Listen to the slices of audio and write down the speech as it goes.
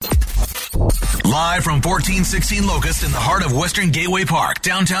Live from 1416 Locust in the heart of Western Gateway Park,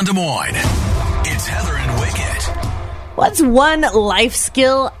 downtown Des Moines. It's Heather and Wicket. What's one life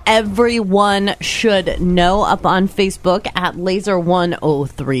skill everyone should know? Up on Facebook at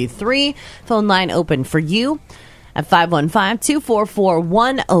Laser1033. Phone line open for you at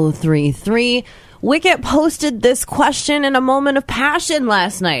 515-244-1033. Wicket posted this question in a moment of passion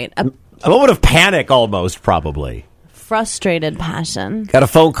last night. A moment of panic almost, probably. Frustrated passion. Got a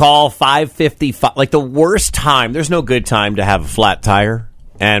phone call, 5:55, like the worst time. There's no good time to have a flat tire.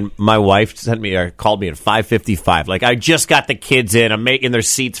 And my wife called me at 5:55. Like, I just got the kids in. I'm making their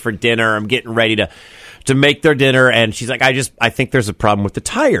seats for dinner. I'm getting ready to make their dinner. And she's like, I think there's a problem with the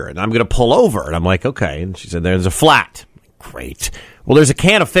tire, and I'm going to pull over. And I'm like, okay. And she said, there's a flat. Great. Well, there's a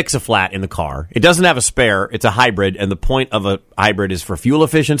can of Fix-A-Flat in the car. It doesn't have a spare. It's a hybrid. And the point of a hybrid is for fuel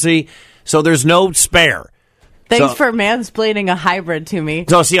efficiency. So there's no spare. Thanks for mansplaining a hybrid to me.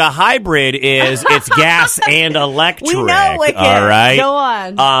 So, see, a hybrid is it's gas and electric. We know, Wicket. All right. Go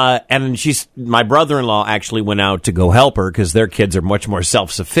on. And my brother-in-law actually went out to go help her because their kids are much more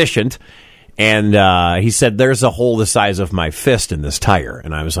self-sufficient. And he said, there's a hole the size of my fist in this tire.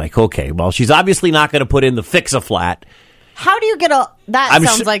 And I was like, okay, well, she's obviously not going to put in the Fix-A-Flat. How do you get that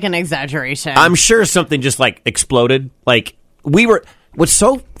sounds like an exaggeration. I'm sure something just, like, exploded. Like, what's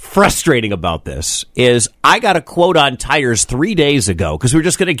so frustrating about this is I got a quote on tires 3 days ago because we were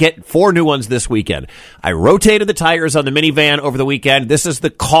just going to get 4 new ones this weekend. I rotated the tires on the minivan over the weekend. This is the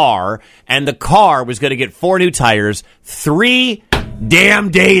car, and the car was going to get 4 new tires 3 damn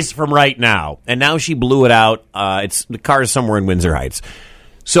days from right now. And now she blew it out. The car is somewhere in Windsor Heights.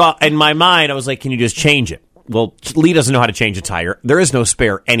 So in my mind, I was like, can you just change it? Well, Lee doesn't know how to change a tire. There is no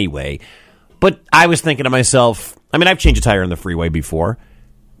spare anyway. But I was thinking to myself, I mean, I've changed a tire on the freeway before.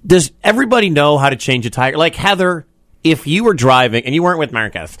 Does everybody know how to change a tire? Like, Heather, if you were driving, and you weren't with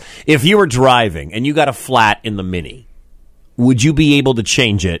Marcus, if you were driving and you got a flat in the Mini, would you be able to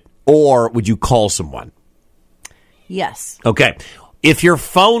change it, or would you call someone? Yes. Okay. If your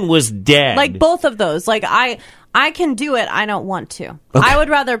phone was dead. Like both of those. Like, I can do it. I don't want to. Okay. I would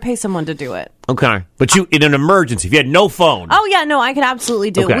rather pay someone to do it. Okay. But in an emergency, if you had no phone. Oh, yeah. No, I could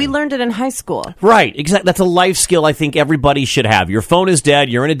absolutely do it. We learned it in high school. Right. Exactly. That's a life skill I think everybody should have. Your phone is dead.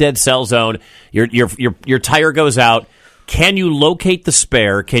 You're in a dead cell zone. Your tire goes out. Can you locate the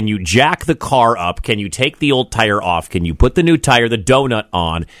spare? Can you jack the car up? Can you take the old tire off? Can you put the new tire, the donut,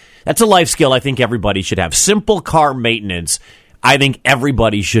 on? That's a life skill I think everybody should have. Simple car maintenance. I think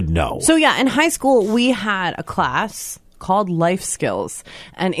everybody should know. So, yeah, in high school, we had a class called Life Skills.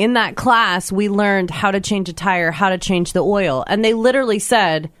 And in that class, we learned how to change a tire, how to change the oil. And they literally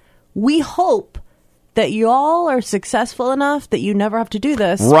said, we hope that you all are successful enough that you never have to do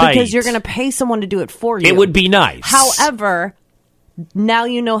this. Right. Because you're going to pay someone to do it for you. It would be nice. However, now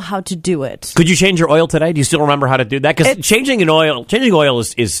you know how to do it. Could you change your oil today? Do you still remember how to do that? Because changing oil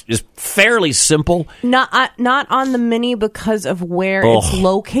is fairly simple. Not on the Mini because of where it's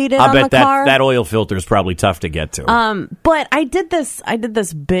located on the car. That oil filter is probably tough to get to. But I did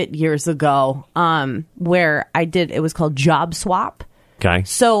this bit years ago where it was called Job Swap. Okay.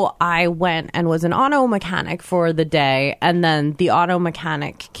 So I went and was an auto mechanic for the day, and then the auto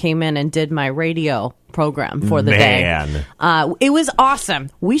mechanic came in and did my radio program for the day. It was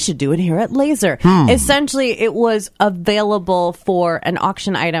awesome. We should do it here at Laser. Essentially, it was available for an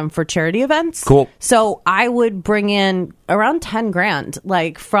auction item for charity events. Cool. So I would bring in around 10 grand,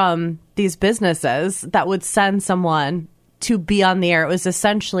 like from these businesses that would send someone to be on the air. It was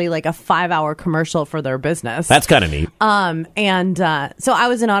essentially like a 5-hour commercial for their business. That's kind of neat. So I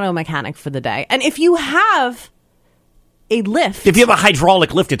was an auto mechanic for the day. And if you have a lift, if you have a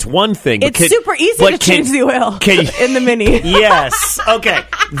hydraulic lift, it's one thing. It's super easy to change the oil in the Mini. Yes. Okay.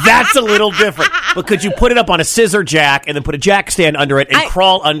 That's a little different. But could you put it up on a scissor jack and then put a jack stand under it and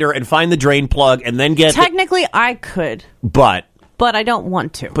crawl under and find the drain plug and then get... Technically, I could. But I don't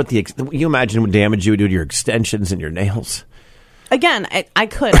want to. But you imagine what damage you would do to your extensions and your nails? Again, I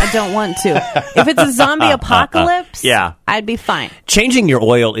could. I don't want to. If it's a zombie apocalypse, yeah, I'd be fine. Changing your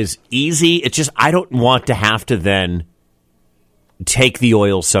oil is easy. It's just I don't want to have to then take the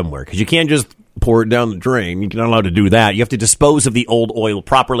oil somewhere because you can't just pour it down the drain. You're not allowed to do that. You have to dispose of the old oil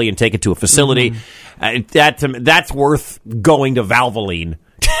properly and take it to a facility. That's worth going to Valvoline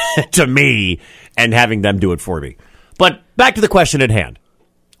to me and having them do it for me. But back to the question at hand.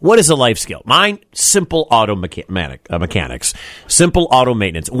 What is a life skill? Mine, simple auto mechanics. Simple auto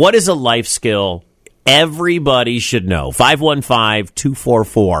maintenance. What is a life skill everybody should know?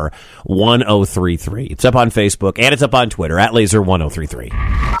 515-244-1033. It's up on Facebook, and it's up on Twitter, at Laser1033.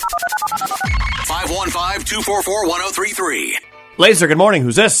 515-244-1033. Laser, good morning.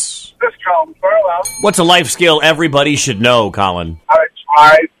 Who's this? This is Colin Farlow. What's a life skill everybody should know, Colin? How to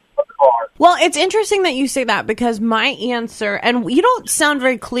drive a car. Well, it's interesting that you say that because my answer, and you don't sound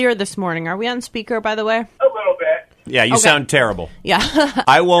very clear this morning. Are we on speaker, by the way? A little bit. Yeah, you sound terrible. Yeah.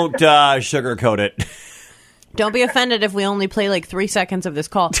 I won't sugarcoat it. Don't be offended if we only play like 3 seconds of this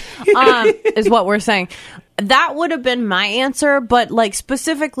call, is what we're saying. That would have been my answer, but like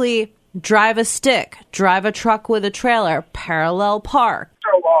specifically, drive a stick, drive a truck with a trailer, parallel park.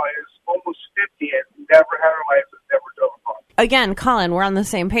 Law is almost 50 and never had a license, never drove a car. Again, Colin, we're on the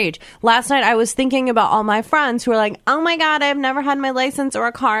same page. Last night, I was thinking about all my friends who are like, oh my God, I've never had my license or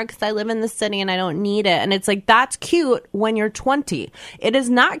a car because I live in the city and I don't need it. And it's like, that's cute when you're 20. It is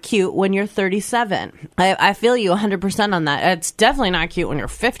not cute when you're 37. I feel you 100% on that. It's definitely not cute when you're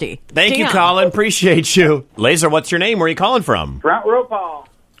 50. Thank you, Colin. Appreciate you. Laser, what's your name? Where are you calling from? Front row, Paul.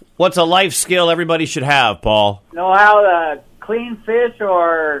 What's a life skill everybody should have, Paul? Know how to clean fish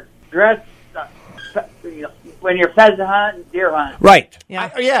or dress when you're pheasant hunting, deer hunting. Right.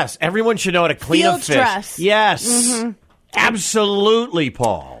 Yeah. Yes, everyone should know how to clean a Field fish. dress. Yes. Mm-hmm. Absolutely,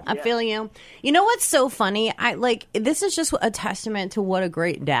 Paul. I feel you. You know what's so funny? This is just a testament to what a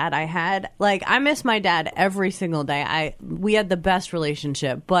great dad I had. Like, I miss my dad every single day. We had the best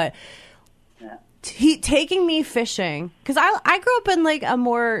relationship, but he taking me fishing, because I grew up in like a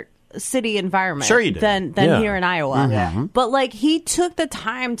more city environment than here in Iowa. Mm-hmm. But like, he took the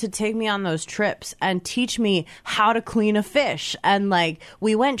time to take me on those trips and teach me how to clean a fish, and like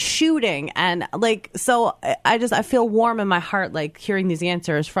we went shooting, and like, so I feel warm in my heart like hearing these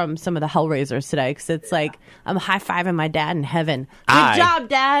answers from some of the Hellraisers today, because it's like I'm high-fiving my dad in heaven. Good job,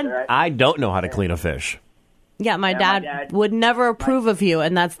 Dad. I don't know how to clean a fish. Yeah, my dad would never approve of you,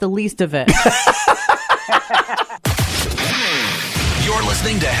 and that's the least of it. You're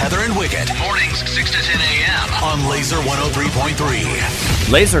listening to Heather and Wicket. Mornings 6 to 10 a.m. on Laser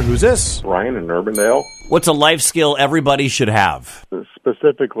 103.3. Laser, who's this? Ryan in Urbandale. What's a life skill everybody should have?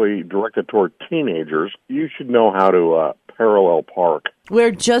 Specifically directed toward teenagers, you should know how to parallel park.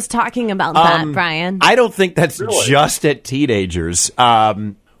 We're just talking about that, Brian. I don't think that's just at teenagers.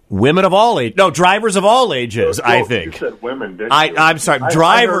 Women of all ages. No, drivers of all ages, I think. You said women, didn't you? I'm sorry.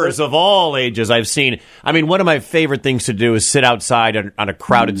 Drivers of all ages I've seen. I mean, one of my favorite things to do is sit outside on a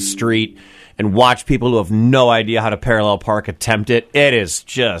crowded street and watch people who have no idea how to parallel park attempt it. It is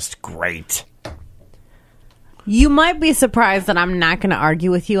just great. You might be surprised that I'm not going to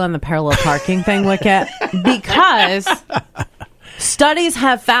argue with you on the parallel parking thing, Wicket, because studies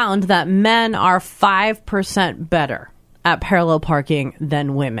have found that men are 5% better at parallel parking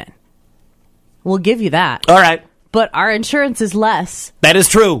than women. We'll give you that. All right. But our insurance is less. That is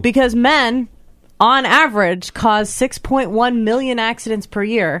true. Because men, on average, cause 6.1 million accidents per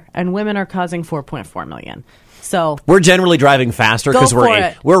year, and women are causing 4.4 million. So we're generally driving faster because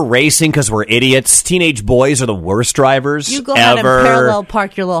we're racing because we're idiots. Teenage boys are the worst drivers. You go ahead and parallel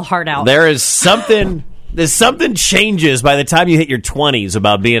park your little heart out. There is something. There's something changes by the time you hit your 20s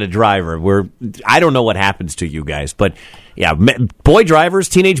about being a driver. I don't know what happens to you guys, but yeah, boy drivers,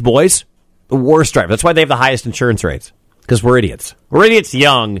 teenage boys, the worst drivers. That's why they have the highest insurance rates, because we're idiots. We're idiots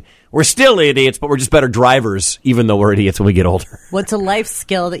young. We're still idiots, but we're just better drivers, even though we're idiots when we get older. What's a life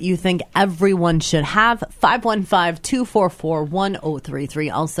skill that you think everyone should have?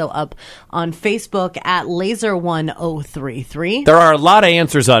 515-244-1033. Also up on Facebook at Laser1033. There are a lot of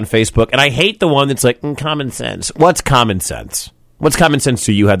answers on Facebook, and I hate the one that's like, common sense. What's common sense? What's common sense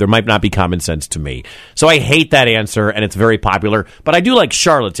to you, Heather? Might not be common sense to me. So I hate that answer, and it's very popular. But I do like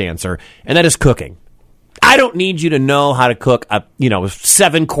Charlotte's answer, and that is cooking. I don't need you to know how to cook a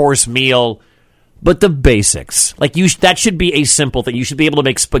 7-course meal, but the basics. Like that should be a simple thing. You should be able to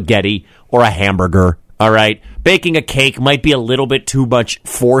make spaghetti or a hamburger. All right, baking a cake might be a little bit too much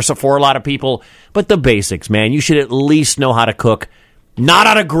force for a lot of people, but the basics, man. You should at least know how to cook, not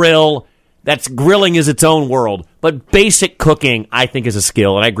on a grill. Grilling is its own world, but basic cooking, I think, is a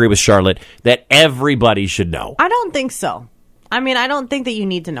skill, and I agree with Charlotte that everybody should know. I don't think so. I mean, I don't think that you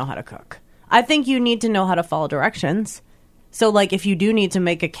need to know how to cook. I think you need to know how to follow directions. So, like, if you do need to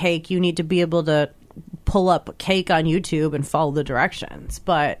make a cake, you need to be able to pull up a cake on YouTube and follow the directions.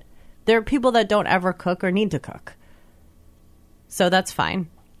 But there are people that don't ever cook or need to cook. So that's fine.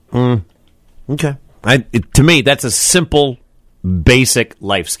 Okay. To me, that's a simple, basic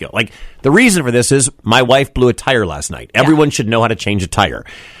life skill. Like, the reason for this is my wife blew a tire last night. Everyone should know how to change a tire.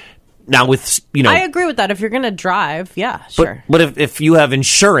 Now, I agree with that. If you're going to drive, yeah, sure. But if you have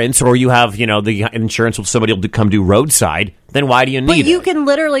insurance, or you have, the insurance with somebody will come do roadside, then why do you need it? But you can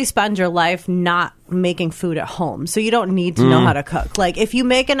literally spend your life not making food at home, so you don't need to know how to cook. Like, if you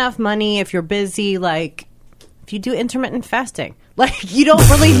make enough money, if you're busy, like, if you do intermittent fasting, Like, you don't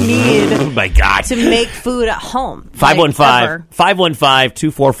really need Oh, my God. to make food at home.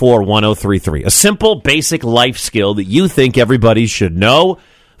 515-244-1033. A simple, basic life skill that you think everybody should know.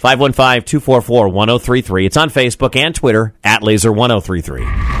 515-244-1033. It's on Facebook and Twitter at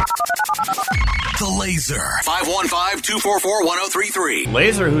Laser1033. The Laser. 515-244-1033.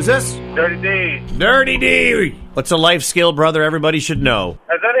 Laser, who's this? Dirty D. Dirty D. What's a life skill, brother, everybody should know?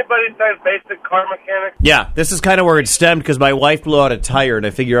 Has anybody done basic car mechanics? Yeah, this is kind of where it stemmed because my wife blew out a tire, and I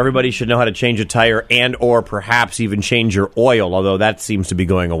figure everybody should know how to change a tire and or perhaps even change your oil, although that seems to be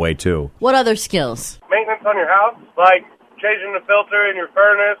going away too. What other skills? Maintenance on your house, like changing the filter in your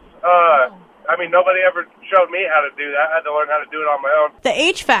furnace. Nobody ever showed me how to do that. I had to learn how to do it on my own. The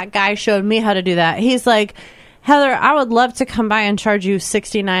HVAC guy showed me how to do that. He's like, Heather, I would love to come by and charge you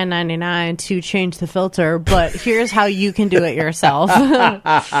 $69.99 to change the filter, but here's how you can do it yourself. Another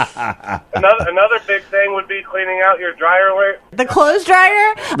big thing would be cleaning out your dryer. The clothes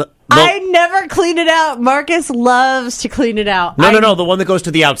dryer? I never clean it out. Marcus loves to clean it out. No, the one that goes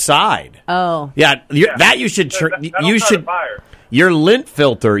to the outside. Oh. Yeah, that you should... you should. Your lint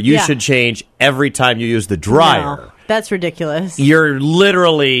filter, you should change every time you use the dryer. No, that's ridiculous. You're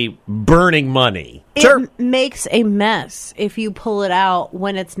literally burning money. It makes a mess if you pull it out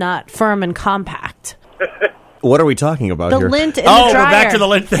when it's not firm and compact. What are we talking about the here? Lint in the dryer. dryer. We're back to the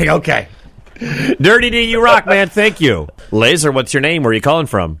lint thing. Okay. Dirty D, you rock, man. Thank you. Laser, what's your name? Where are you calling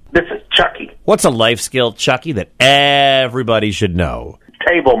from? This is Chucky. What's a life skill, Chucky, that everybody should know?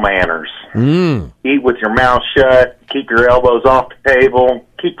 Table manners. Eat with your mouth shut. Keep your elbows off the table.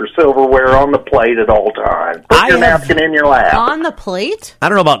 Keep your silverware on the plate at all times. Put your napkin in your lap. On the plate? I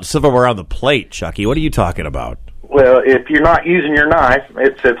don't know about silverware on the plate, Chucky. What are you talking about? Well, if you're not using your knife,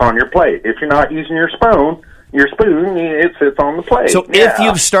 it sits on your plate. If you're not using your spoon, it sits on the plate. So if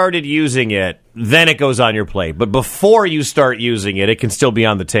you've started using it, then it goes on your plate. But before you start using it, it can still be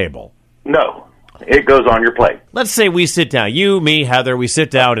on the table. No. It goes on your plate. Let's say we sit down. You, me, Heather, we sit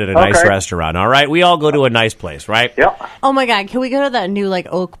down at a nice restaurant, all right? We all go to a nice place, right? Yep. Oh, my God. Can we go to that new,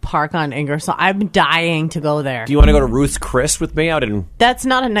 Oak Park on Ingersoll? I'm dying to go there. Do you want to go to Ruth's Chris with me out in... That's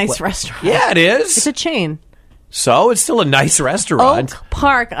not a nice restaurant. Yeah, it is. It's a chain. So, it's still a nice restaurant. Oak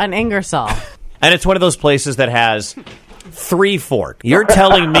Park on Ingersoll. And it's one of those places that has 3 forks. You're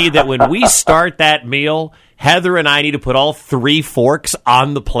telling me that when we start that meal... Heather and I need to put all 3 forks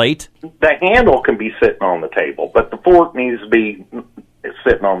on the plate? The handle can be sitting on the table, but the fork needs to be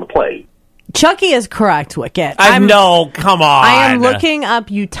sitting on the plate. Chucky is correct, Wicket. No, come on. I am looking up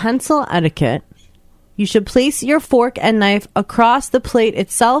utensil etiquette. You should place your fork and knife across the plate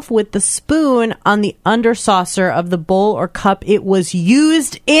itself with the spoon on the under-saucer of the bowl or cup it was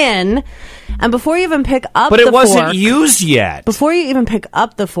used in. And before you even pick up the fork... But it wasn't used yet. Before you even pick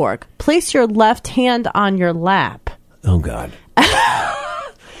up the fork, place your left hand on your lap. Oh, God.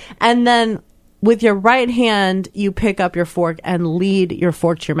 And then... with your right hand, you pick up your fork and lead your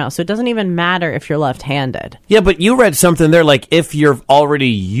fork to your mouth. So it doesn't even matter if you're left-handed. Yeah, but you read something there like if you've already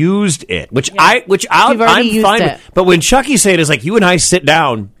used it, I'm fine with. But when Chucky said it is like you and I sit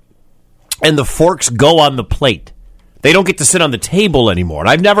down and the forks go on the plate. They don't get to sit on the table anymore. And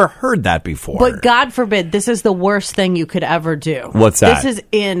I've never heard that before. But God forbid, this is the worst thing you could ever do. What's that? This is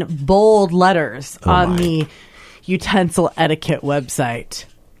in bold letters on the utensil etiquette website.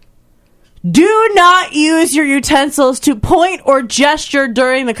 Do not use your utensils to point or gesture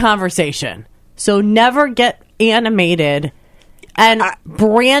during the conversation. So never get animated and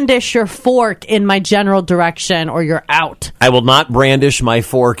brandish your fork in my general direction or you're out. I will not brandish my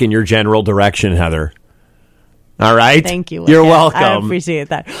fork in your general direction, Heather. All right? Thank you. You're welcome. I appreciate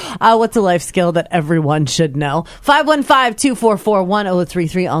that. What's a life skill that everyone should know?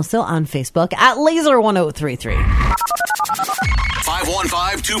 515-244-1033. Also on Facebook at Laser1033.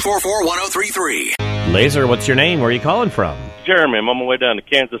 515-244-1033. Laser, what's your name? Where are you calling from? Jeremy, I'm on my way down to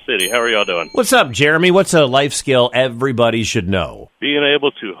Kansas City. How are y'all doing? What's up, Jeremy? What's a life skill everybody should know? Being able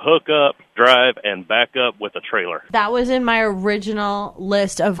to hook up, drive, and back up with a trailer. That was in my original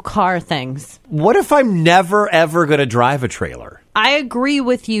list of car things. What if I'm never, ever going to drive a trailer? I agree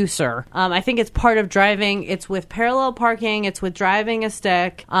with you, sir. I think it's part of driving. It's with parallel parking. It's with driving a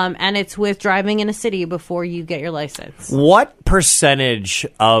stick. And it's with driving in a city before you get your license. What percentage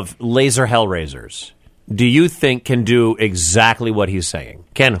of laser hellraisers do you think can do exactly what he's saying?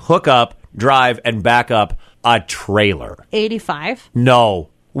 Can hook up, drive, and back up a trailer? 85. No.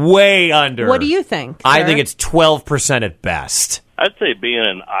 Way under. What do you think, sir? I think it's 12% at best. I'd say being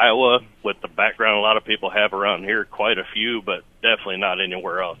in Iowa, with the background a lot of people have around here, quite a few, but definitely not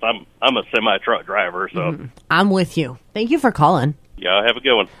anywhere else. I'm a semi-truck driver, so... I'm with you. Thank you for calling. Y'all have a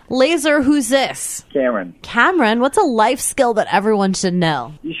good one. Laser, who's this? Cameron, Cameron, what's a life skill that everyone should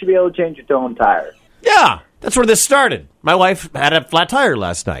know? you should be able to change your own tire. Yeah, that's where this started. My wife had a flat tire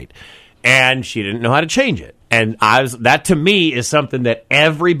last night, and she didn't know how to change it. And that to me is something that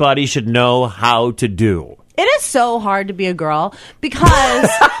everybody should know how to do. It is so hard to be a girl because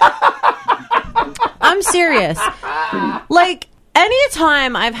I'm serious. Like,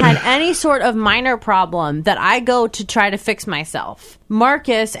 anytime I've had any sort of minor problem that I go to try to fix myself,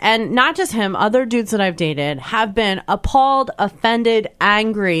 Marcus, and not just him, other dudes that I've dated, have been appalled, offended,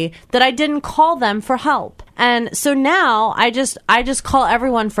 angry that I didn't call them for help. And so now I just call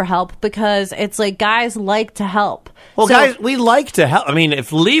everyone for help because it's like guys like to help. Well, So- guys, we like to help. I mean,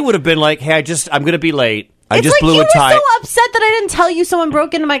 if Lee would have been like, hey, I'm going to be late. I it's just like blew you a tire. were so upset that I didn't tell you someone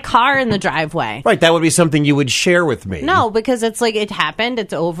broke into my car in the driveway. Right, that would be something you would share with me. No, because it's like it happened,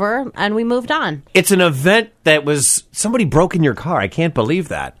 it's over, and we moved on. It's an event that was somebody broke in your car. I can't believe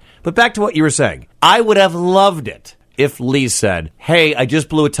that. But back to what you were saying. I would have loved it if Lee said, hey, I just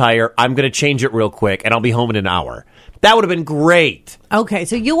blew a tire. I'm going to change it real quick, and I'll be home in an hour. That would have been great. Okay,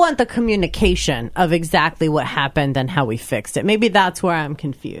 so you want the communication of exactly what happened and how we fixed it. Maybe that's where I'm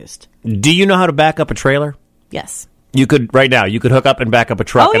confused. Do you know how to back up a trailer? Yes. You could, right now, you could hook up and back up a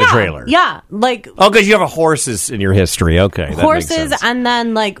truck and yeah. a trailer. Yeah, like Oh, because you have horses in your history. Okay, that makes horses sense. and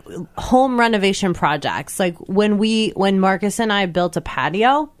then like home renovation projects. Like when Marcus and I built a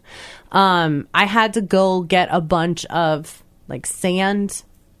patio, I had to go get a bunch of like sand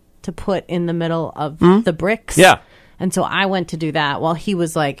to put in the middle of the bricks. Yeah. And so I went to do that while he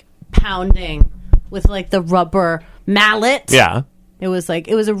was like pounding with like the rubber mallet. Yeah. It was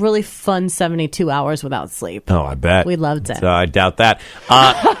a really fun 72 hours without sleep. Oh, I bet. We loved it. So I doubt that.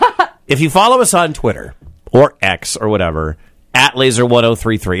 If you follow us on Twitter or X or whatever, at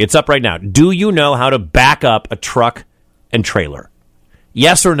Laser1033, it's up right now. Do you know how to back up a truck and trailer?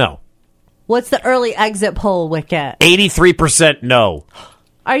 Yes or no? What's the early exit poll, Wicket? 83% no.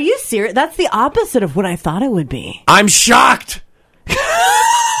 Are you serious? That's the opposite of what I thought it would be. I'm shocked.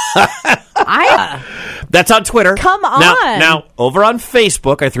 That's on Twitter. Come on. Now, over on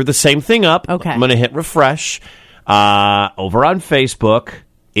Facebook, I threw the same thing up. Okay. I'm going to hit refresh. Over on Facebook,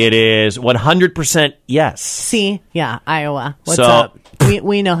 it is 100% yes. See? Yeah, Iowa. What's So- up?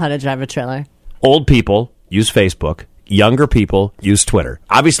 We know how to drive a trailer. Old people use Facebook. Younger people use Twitter.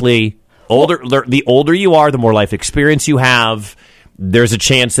 Obviously, the older you are, the more life experience you have. There's a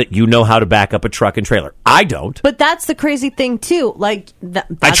chance that you know how to back up a truck and trailer. I don't. But that's the crazy thing, too. Like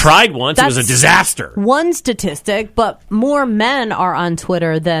I tried once. It was a that's disaster. One statistic, but more men are on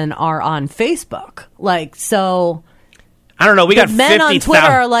Twitter than are on Facebook. Like, so I don't know. We got men on 50,000.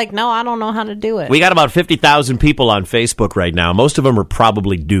 Twitter are like, no, I don't know how to do it. We got about 50,000 people on Facebook right now. Most of them are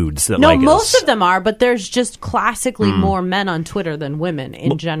probably dudes that no, like most us. of them are, but there's just classically more men on Twitter than women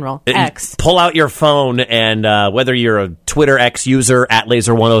in general. X. Pull out your phone and whether you're a Twitter X user at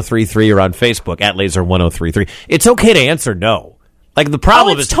Laser1033 or on Facebook at Laser1033, it's okay to answer no. Like the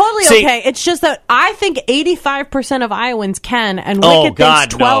problem it's is totally see, okay. It's just that I think 85% of Iowans can, and Oh, Wicked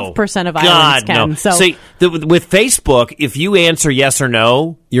God, thinks 12% of Iowans can. No. So See, with Facebook, if you answer yes or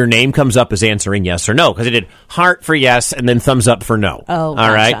no, your name comes up as answering yes or no because it did heart for yes and then thumbs up for no. Oh, all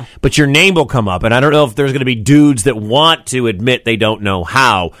gotcha. right. But your name will come up, and I don't know if there's going to be dudes that want to admit they don't know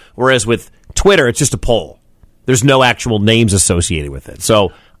how. Whereas with Twitter, it's just a poll. There's no actual names associated with it.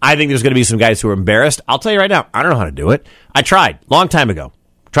 So I think there's going to be some guys who are embarrassed. I'll tell you right now, I don't know how to do it. I tried long time ago.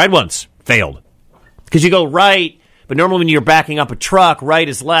 Tried once, failed. Because you go right, but normally when you're backing up a truck, right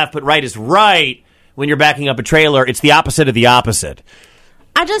is left, but right is right. When you're backing up a trailer, it's the opposite of the opposite.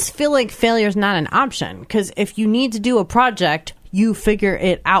 I just feel like failure is not an option because if you need to do a project, you figure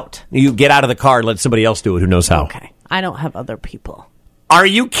it out. You get out of the car and let somebody else do it who knows how. Okay. I don't have other people. Are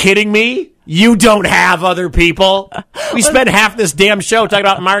you kidding me? You don't have other people? We spent half this damn show talking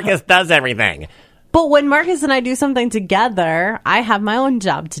about Marcus does everything. But when Marcus and I do something together, I have my own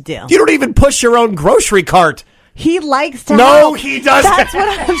job to do. You don't even push your own grocery cart. He likes to No, help. he doesn't. That's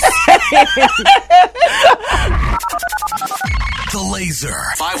what I'm saying. The Laser.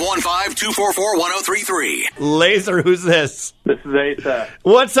 515-244-1033. Laser, who's this? This is Asa,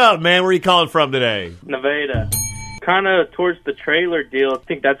 What's up, man? Where are you calling from today? Nevada. Kind of towards the trailer deal. I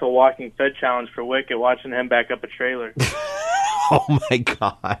think that's a walking fed challenge for Wicket, watching him back up a trailer. Oh, my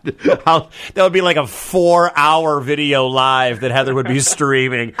God. That would be like a 4-hour video live that Heather would be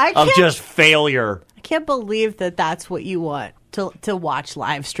streaming of just failure. I can't believe that that's what you want to watch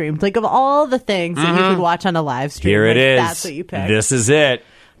live stream. Like, of all the things that you could watch on a live stream, Here it is. That's what you pick. This is it.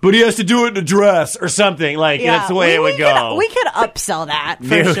 But he has to do it in a dress or something. Like, that's the way it would go. We could upsell that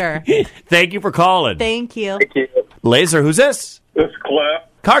for sure. Thank you for calling. Thank you. Thank you. Laser, who's this? This is Cliff.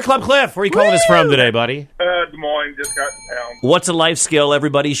 Car Club Cliff, where are you calling us from today, buddy? Des Moines, just got in town. What's a life skill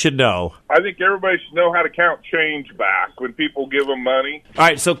everybody should know? I think everybody should know how to count change back when people give them money. All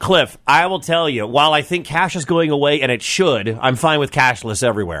right, so Cliff, I will tell you, while I think cash is going away, and it should, I'm fine with cashless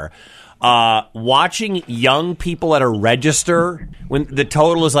everywhere. Watching young people at a register when the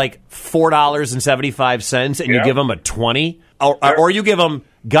total is like $4.75 and you give them a 20, or you give them,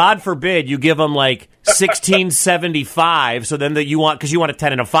 God forbid, you give them like $16.75, so then you want a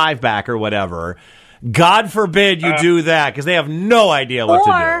 10 and a 5 back or whatever. God forbid you do that because they have no idea what to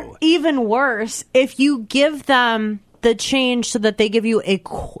do. Or even worse, if you give them the change so that they give you a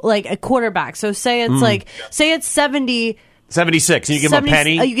quarterback. So say it's 76, and you give them a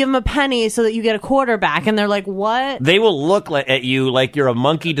penny? You give them a penny so that you get a quarterback, and they're like, what? They will look at you like you're a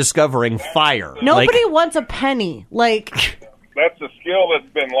monkey discovering fire. Nobody wants a penny. That's a skill that's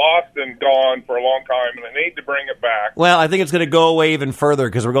been lost and gone for a long time, and they need to bring it back. Well, I think it's going to go away even further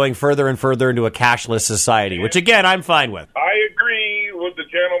because we're going further and further into a cashless society, which, again, I'm fine with. I agree with the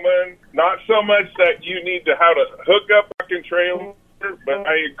gentleman. Not so much that you need to how to hook up a fucking trailer, but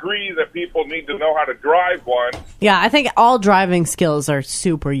I agree that people need to know how to drive one. Yeah, I think all driving skills are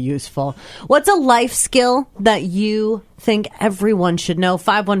super useful. What's a life skill that you think everyone should know?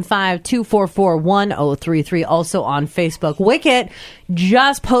 515-244-1033. Also on Facebook. Wicket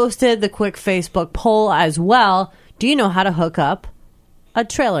just posted the quick Facebook poll as well. Do you know how to hook up a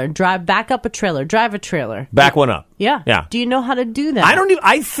trailer? Back up a trailer. Drive a trailer. Back one up. Yeah. Do you know how to do that?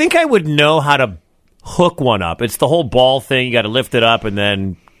 I think I would know how to hook one up. It's the whole ball thing. You got to lift it up and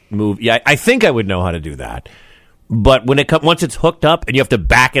then move. Yeah, I think I would know how to do that. But when once it's hooked up and you have to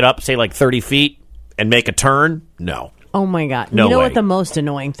back it up, say like 30 feet and make a turn, no. Oh my God. No you know way. What the most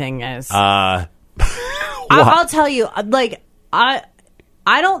annoying thing is? I'll tell you, I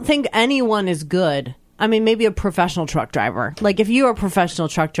don't think anyone is good. I mean, maybe a professional truck driver. Like, if you're a professional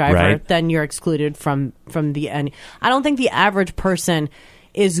truck driver, right, then you're excluded from the end. I don't think the average person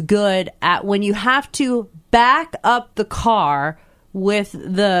is good at when you have to back up the car with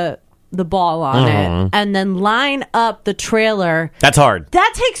the ball on it and then line up the trailer. That's hard.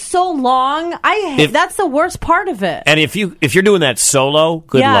 That takes so long. That's the worst part of it. And if you're doing that solo,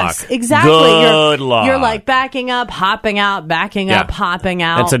 good luck. Exactly. Good luck. You're like backing up, hopping out, backing up, hopping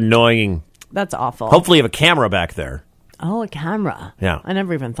out. That's annoying. That's awful. Hopefully you have a camera back there. Oh, a camera. Yeah. I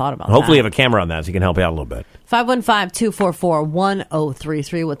never even thought about Hopefully you that. have a camera on that so you can help you out a little bit.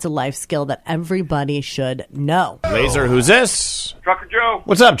 515-244-1033. What's a life skill that everybody should know? Laser, who's this? Trucker Joe.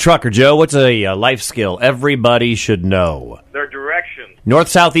 What's up, Trucker Joe? What's a life skill everybody should know? Their direction. North,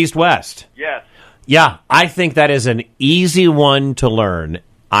 south, east, west. Yes. Yeah, I think that is an easy one to learn.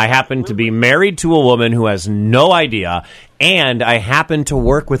 I happen to be married to a woman who has no idea, and I happen to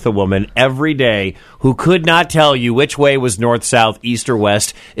work with a woman every day who could not tell you which way was north, south, east, or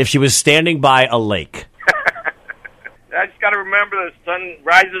west if she was standing by a lake. I just got to remember the sun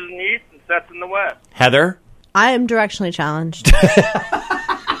rises in the east and sets in the west. Heather? I am directionally challenged.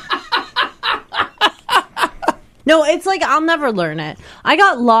 No, it's like I'll never learn it. I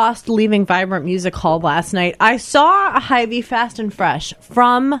got lost leaving Vibrant Music Hall last night. I saw a Hy-Vee Fast and Fresh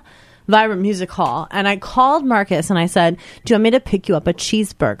from Vibrant Music Hall, and I called Marcus and I said, do you want me to pick you up a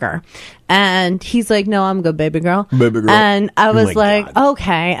cheeseburger? And he's like, no, I'm good, baby girl. Baby girl. And I was like, God.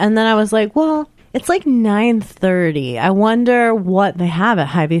 okay. And then I was like, well, it's like 9:30. I wonder what they have at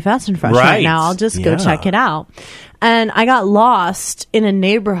Hy-Vee Fast and Fresh right now. I'll just go check it out. And I got lost in a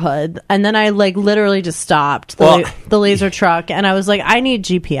neighborhood, and then I literally just stopped the laser truck, and I was like, I need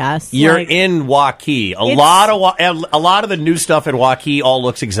GPS. You're in Waukee. A lot of the new stuff in Waukee all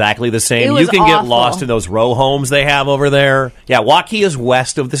looks exactly the same. You can get lost in those row homes they have over there. Yeah, Waukee is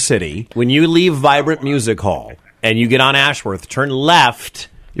west of the city. When you leave Vibrant Music Hall and you get on Ashworth, turn left.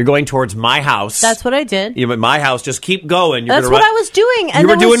 You're going towards my house. That's what I did. You're at my house. Just keep going. That's what I was doing. And you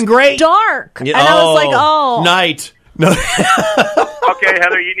were doing great. Dark. And I was like, oh. Night. No. Okay,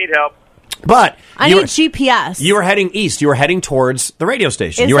 Heather, you need help. But I need GPS. You were heading east. You were heading towards the radio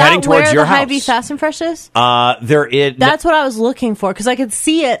station. You were that heading towards where your the house. Hy-Vee Fast and Fresh is? That's what I was looking for, because I could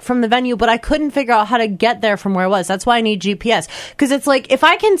see it from the venue, but I couldn't figure out how to get there from where it was. That's why I need GPS. Because it's like, if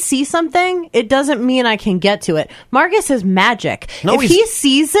I can see something, it doesn't mean I can get to it. Marcus is magic. No, if he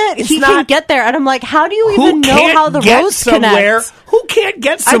sees it, he can get there. And I'm like, how do you even know how the roads connect? Who can't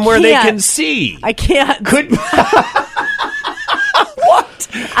get somewhere they can see? I can't. What?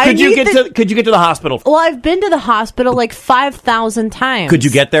 Could you get to the hospital? Well, I've been to the hospital like 5,000 times. Could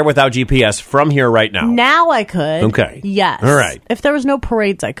you get there without GPS from here right now? Now I could. Okay. Yes. All right. If there was no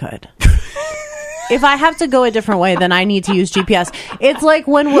parades, I could. If I have to go a different way, then I need to use GPS. It's like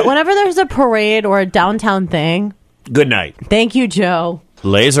whenever there's a parade or a downtown thing, Good night. Thank you, Joe.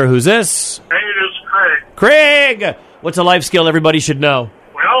 Laser, who's this? Hey, this is Craig. Craig! What's a life skill everybody should know?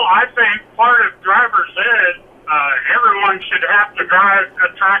 Well, I think part of driver's ed, everyone should have to drive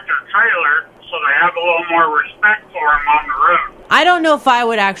a tractor trailer so they have a little more respect for them on the road. I don't know if I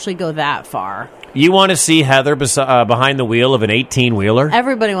would actually go that far. You want to see Heather behind the wheel of an 18-wheeler?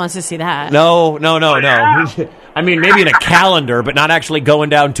 Everybody wants to see that. No. Yeah. I mean, maybe in a calendar, but not actually going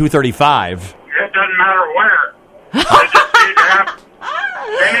down 235. It doesn't matter where. They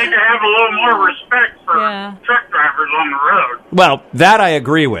need to have a little more respect for truck drivers on the road. Well, that I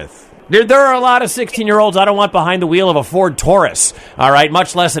agree with. There are a lot of 16-year-olds I don't want behind the wheel of a Ford Taurus, all right,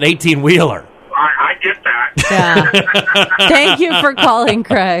 much less an 18-wheeler. I get that. Yeah. Thank you for calling,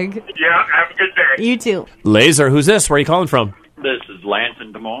 Craig. Yeah, have a good day. You too. Laser, who's this? Where are you calling from? This is Lance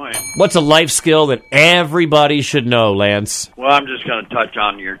in Des Moines. What's a life skill that everybody should know, Lance? Well, I'm just going to touch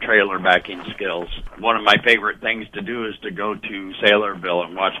on your trailer backing skills. One of my favorite things to do is to go to Sailorville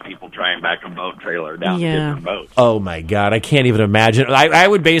and watch people try and back a boat trailer down different boats. Oh, my God. I can't even imagine. I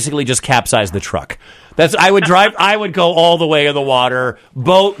would basically just capsize the truck. I would go all the way in the water,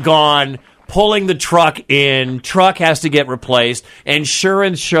 boat gone, pulling the truck in. Truck has to get replaced.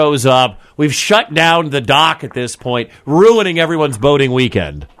 Insurance shows up. We've shut down the dock at this point, ruining everyone's boating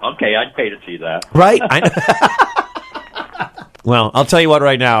weekend. Okay, I'd pay to see that. Right? Well, I'll tell you what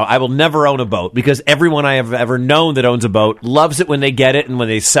right now. I will never own a boat because everyone I have ever known that owns a boat loves it when they get it and when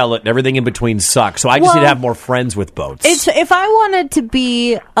they sell it, and everything in between sucks. So I just need to have more friends with boats. If I wanted to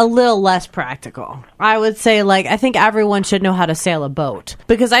be a little less practical, I would say, I think everyone should know how to sail a boat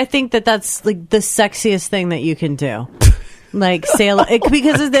because I think that's the sexiest thing that you can do. Sail it,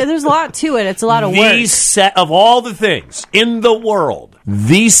 because there's a lot to it. It's a lot of work. Of all the things in the world,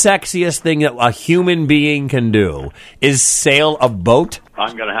 the sexiest thing that a human being can do is sail a boat.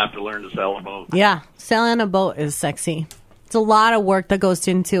 I'm going to have to learn to sail a boat. Yeah, sailing a boat is sexy. It's a lot of work that goes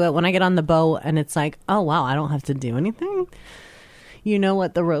into it. When I get on the boat and it's like, oh, wow, I don't have to do anything. You know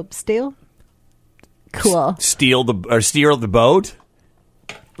what the ropes do? Cool. Steer the boat?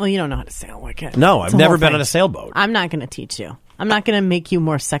 Well, you don't know how to sail, Wicket. No, I've never been on a sailboat. I'm not going to teach you. I'm not going to make you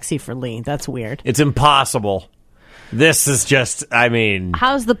more sexy for Lee. That's weird. It's impossible. This is just,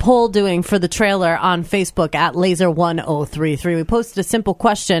 How's the poll doing for the trailer on Facebook at Laser1033? We posted a simple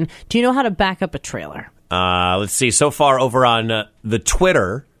question. Do you know how to back up a trailer? Let's see. So far over on the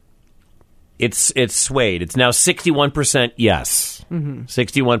Twitter, it's swayed. It's now 61% yes.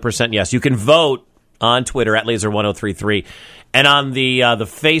 61% yes. You can vote on Twitter at Laser1033. And on the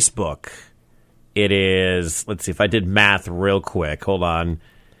Facebook, it is, let's see if I did math real quick. Hold on.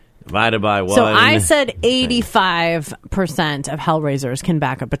 Divided by 1. So I said 85% of Hellraisers can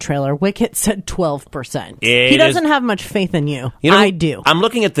back up a trailer. Wicket said 12%. He doesn't have much faith in you. I do. I'm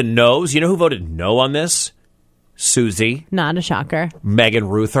looking at the no's. You know who voted no on this? Susie. Not a shocker. Megan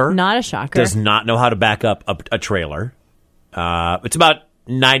Ruther. Not a shocker. Does not know how to back up a trailer. It's about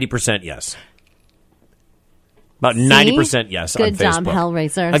 90% yes. About 90% yes on Facebook. Good job,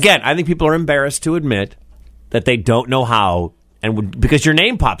 Hellraisers. Again, I think people are embarrassed to admit that they don't know how, and because your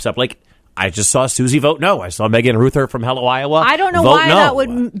name pops up. I just saw Susie vote no. I saw Megan Ruther from Hello, Iowa. I don't know why that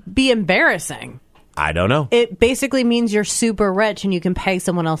would be embarrassing. I don't know. It basically means you're super rich and you can pay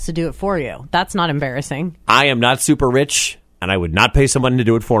someone else to do it for you. That's not embarrassing. I am not super rich, and I would not pay someone to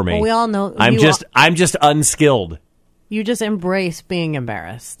do it for me. Well, we all know. I'm just unskilled. You just embrace being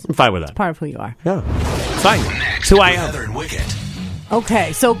embarrassed. I'm fine with that. It's part of who you are. Yeah. It's fine. It's who I am. Heather and Wicket.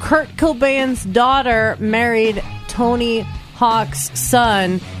 Okay, so Kurt Cobain's daughter married Tony Hawk's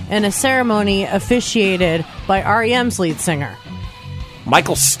son in a ceremony officiated by REM's lead singer.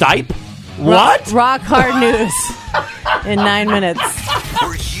 Michael Stipe? What? Rock hard news in 9 minutes.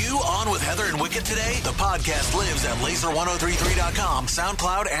 Were you on with Heather and Wicket today? The podcast lives at laser1033.com,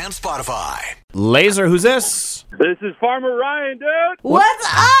 SoundCloud, and Spotify. Laser, who's this? This is Farmer Ryan, dude. What's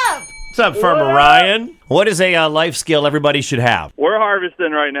up? What's up, Farmer Ryan? What is a life skill everybody should have? We're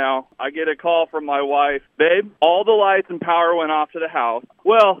harvesting right now. I get a call from my wife. Babe, all the lights and power went off to the house.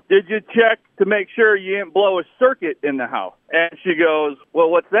 Well, did you check to make sure you didn't blow a circuit in the house? And she goes, well,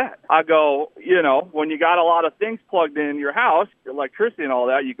 what's that? I go, when you got a lot of things plugged in your house, electricity and all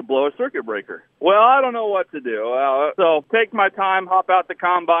that, you could blow a circuit breaker. Well, I don't know what to do. So take my time, hop out the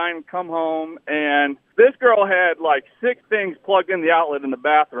combine, come home, and this girl had 6 things plugged in the outlet in the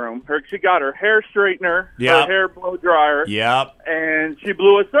bathroom. She got her hair straightener, her hair blow dryer, and she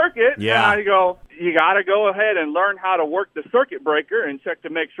blew a circuit. Yeah. And I go, you got to go ahead and learn how to work the circuit breaker and check to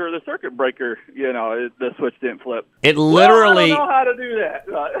make sure the circuit breaker, the switch didn't flip. It literally, I don't know how to do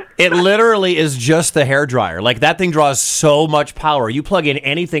that. it literally is just the hairdryer. Like, that thing draws so much power. You plug in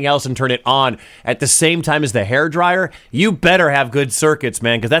anything else and turn it on at the same time as the hairdryer, you better have good circuits,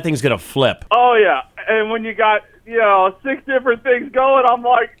 man, because that thing's going to flip. Oh, yeah. And when you got, 6 different things going, I'm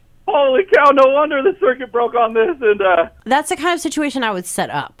like, holy cow, no wonder the circuit broke on this. And that's the kind of situation I would set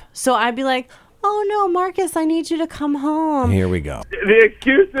up. So I'd be like, oh, no, Marcus, I need you to come home. Here we go. The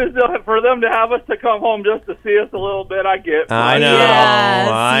excuse is for them to have us to come home just to see us a little bit, I get. I know.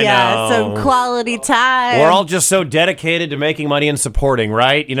 I know. Some quality time. We're all just so dedicated to making money and supporting,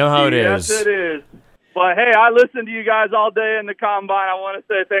 right? You know how it is. Yes, it is. But, hey, I listen to you guys all day in the Combine. I want to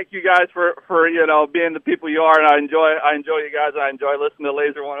say thank you guys for being the people you are, and I enjoy you guys. I enjoy listening to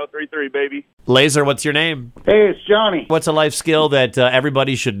Laser 103.3, baby. Laser, what's your name? Hey, it's Johnny. What's a life skill that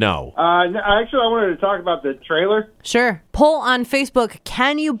everybody should know? Actually, I wanted to talk about the trailer. Sure. Poll on Facebook,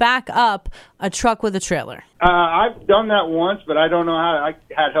 can you back up a truck with a trailer? I've done that once, but I don't know how. I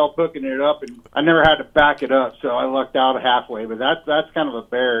had help hooking it up, and I never had to back it up, so I lucked out halfway. But that's kind of a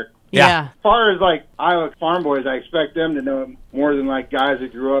bear. Yeah. As far as Iowa farm boys, I expect them to know more than guys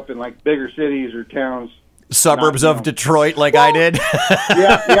that grew up in bigger cities or towns. Suburbs of Detroit, like I did.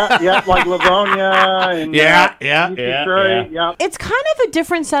 yeah, like Livonia and Detroit. Yeah. It's kind of a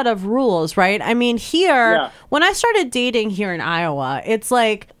different set of rules, right? I mean, here, when I started dating here in Iowa, it's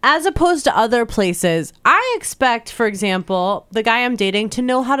like, as opposed to other places, I expect, for example, the guy I'm dating to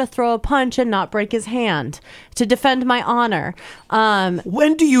know how to throw a punch and not break his hand, to defend my honor.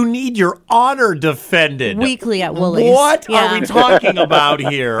 When do you need your honor defended? Weekly at Woolies. What are we talking about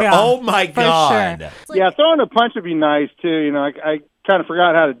here? Yeah, oh, my God. Sure. Yeah, throwing a punch would be nice, too. I kind of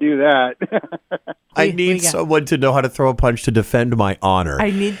forgot how to do that. I need someone to know how to throw a punch to defend my honor.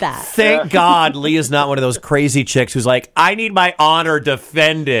 I need that. Thank God Lee is not one of those crazy chicks who's like, I need my honor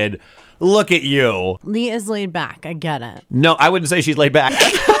defended. Look at you. Lee is laid back. I get it. No, I wouldn't say she's laid back.